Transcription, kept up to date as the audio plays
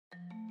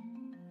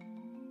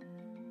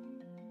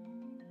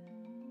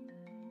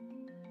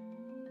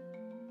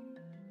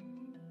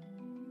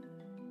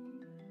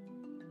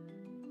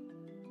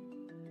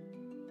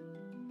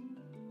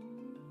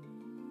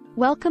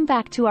Welcome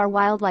back to our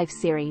wildlife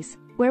series,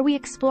 where we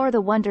explore the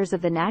wonders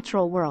of the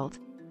natural world.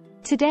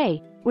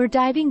 Today, we're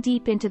diving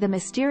deep into the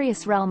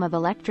mysterious realm of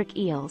electric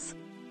eels.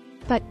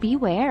 But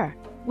beware!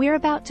 We're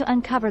about to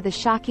uncover the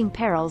shocking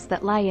perils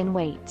that lie in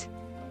wait.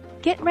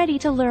 Get ready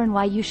to learn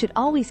why you should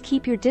always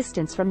keep your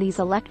distance from these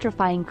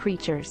electrifying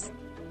creatures.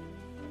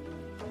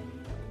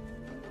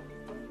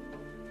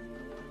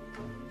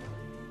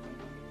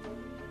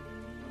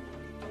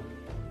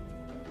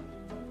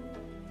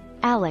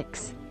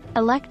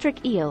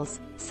 Electric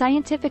eels,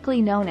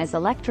 scientifically known as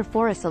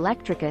Electrophorus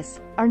electricus,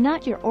 are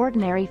not your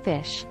ordinary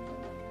fish.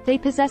 They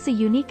possess a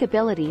unique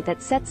ability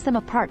that sets them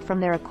apart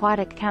from their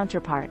aquatic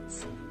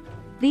counterparts.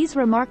 These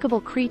remarkable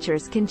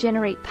creatures can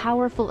generate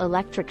powerful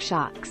electric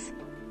shocks.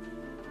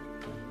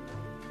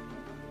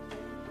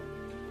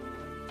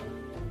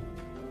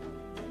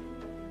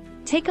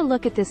 Take a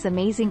look at this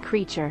amazing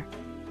creature.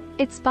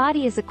 Its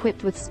body is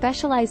equipped with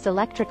specialized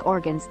electric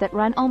organs that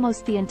run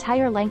almost the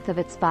entire length of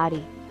its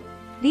body.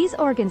 These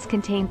organs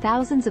contain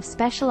thousands of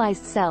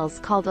specialized cells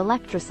called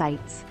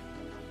electrocytes.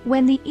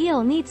 When the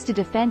eel needs to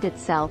defend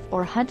itself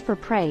or hunt for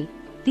prey,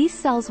 these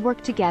cells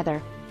work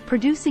together,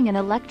 producing an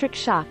electric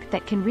shock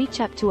that can reach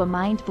up to a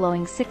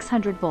mind-blowing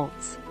 600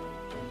 volts.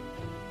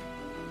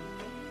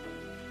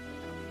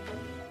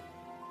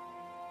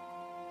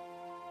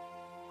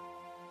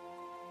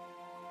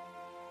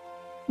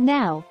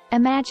 Now,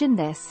 imagine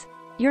this.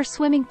 You're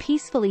swimming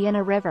peacefully in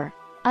a river,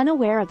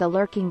 unaware of the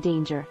lurking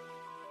danger.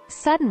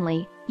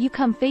 Suddenly, you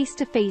come face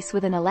to face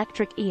with an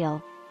electric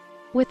eel.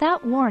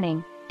 Without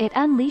warning, it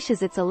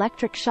unleashes its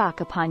electric shock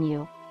upon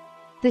you.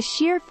 The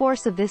sheer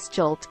force of this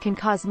jolt can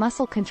cause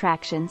muscle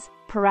contractions,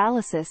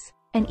 paralysis,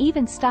 and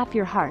even stop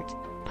your heart,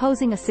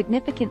 posing a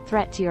significant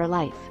threat to your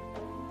life.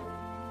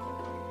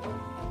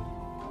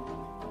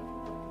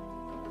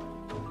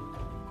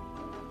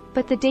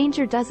 But the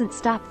danger doesn't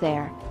stop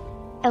there.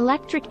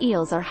 Electric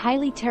eels are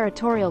highly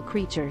territorial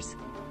creatures.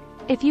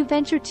 If you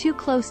venture too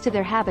close to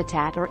their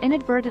habitat or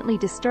inadvertently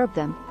disturb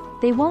them,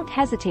 they won't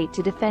hesitate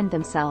to defend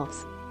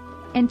themselves.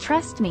 And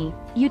trust me,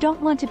 you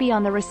don't want to be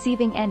on the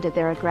receiving end of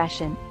their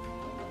aggression.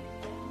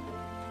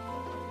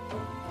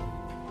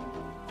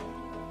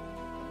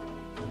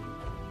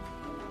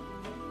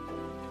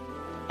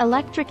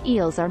 Electric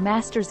eels are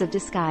masters of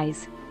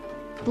disguise.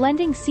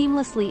 Blending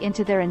seamlessly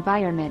into their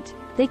environment,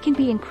 they can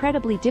be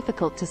incredibly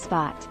difficult to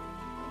spot.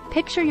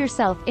 Picture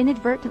yourself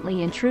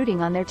inadvertently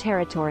intruding on their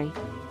territory.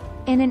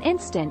 In an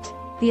instant,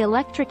 the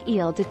electric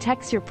eel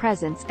detects your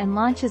presence and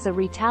launches a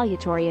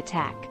retaliatory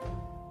attack.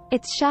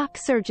 Its shock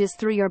surges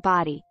through your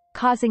body,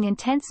 causing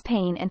intense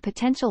pain and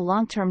potential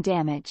long-term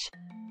damage.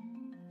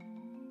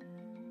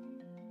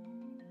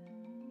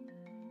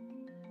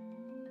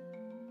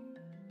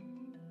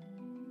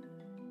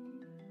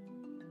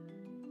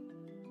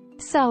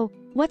 So,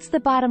 what's the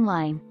bottom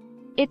line?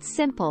 It's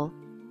simple.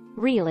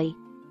 Really.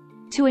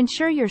 To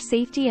ensure your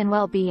safety and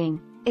well-being,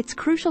 it's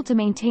crucial to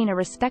maintain a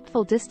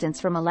respectful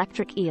distance from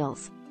electric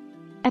eels.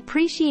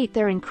 Appreciate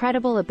their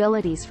incredible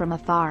abilities from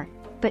afar,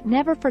 but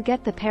never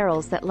forget the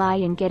perils that lie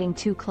in getting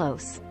too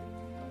close.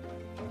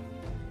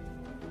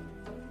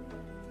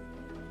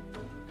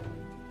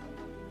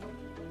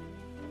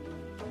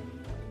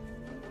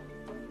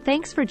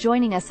 Thanks for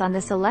joining us on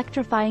this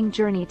electrifying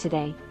journey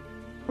today.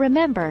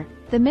 Remember,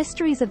 the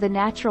mysteries of the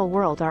natural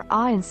world are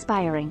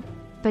awe-inspiring,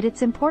 but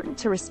it's important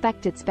to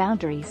respect its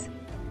boundaries.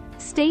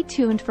 Stay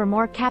tuned for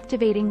more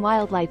captivating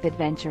wildlife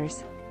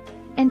adventures.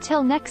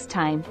 Until next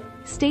time,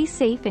 stay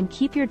safe and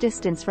keep your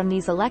distance from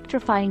these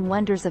electrifying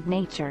wonders of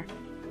nature.